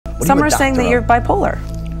Some are saying that you're bipolar.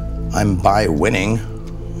 I'm bi-winning.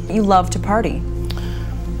 You love to party.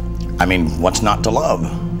 I mean, what's not to love?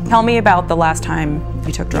 Tell me about the last time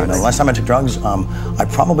you took drugs. The last time I took drugs, I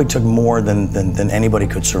probably took more than anybody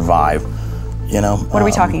could survive. What are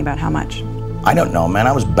we talking about? How much? I don't know, man.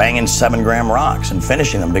 I was banging 7-gram rocks and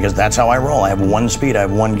finishing them because that's how I roll. I have one speed, I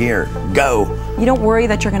have one gear. Go. You don't worry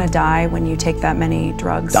that you're gonna die when you take that many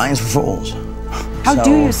drugs? Dying's for fools. How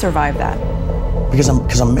do you survive that? Because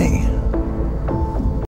I'm me.